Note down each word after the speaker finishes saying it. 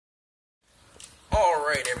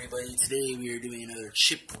Alright everybody, today we are doing another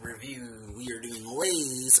chip review. We are doing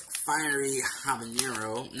Lay's Fiery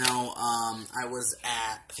Habanero. Now, I was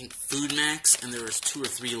at, I think, Food Max, and there was 2 or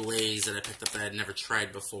 3 Lay's that I picked up that I had never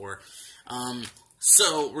tried before.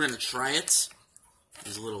 So, we're going to try it.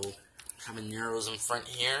 There's little habaneros in front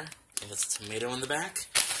here. It has a tomato in the back.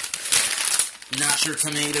 Not sure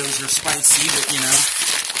tomatoes are spicy, but, you know.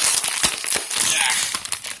 Yeah.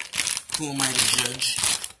 Who am I to judge?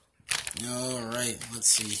 Alright,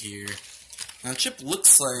 let's see here. Now, chip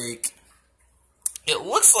looks like... It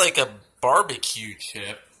looks like a barbecue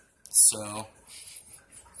chip, so...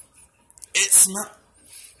 It smells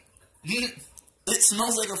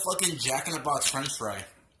like a fucking Jack-in-the-Box french fry.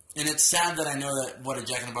 And it's sad that I know that what a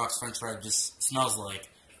Jack-in-the-Box french fry just smells like.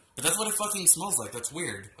 But that's what it fucking smells like. That's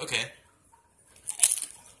weird. Okay.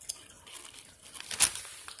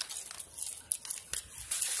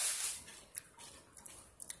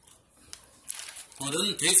 Well, it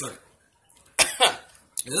doesn't taste like...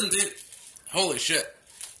 It doesn't taste... Holy shit.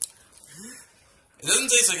 It doesn't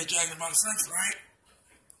taste like a Jack-in-the-Box french fry.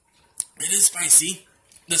 It is spicy.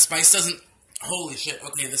 The spice doesn't... Holy shit.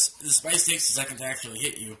 Okay, the spice takes a second to actually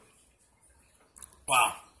hit you.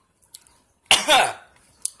 Wow.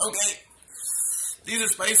 Okay. These are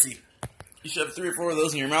spicy. You shove 3 or 4 of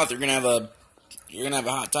those in your mouth, you're gonna have a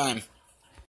hot time.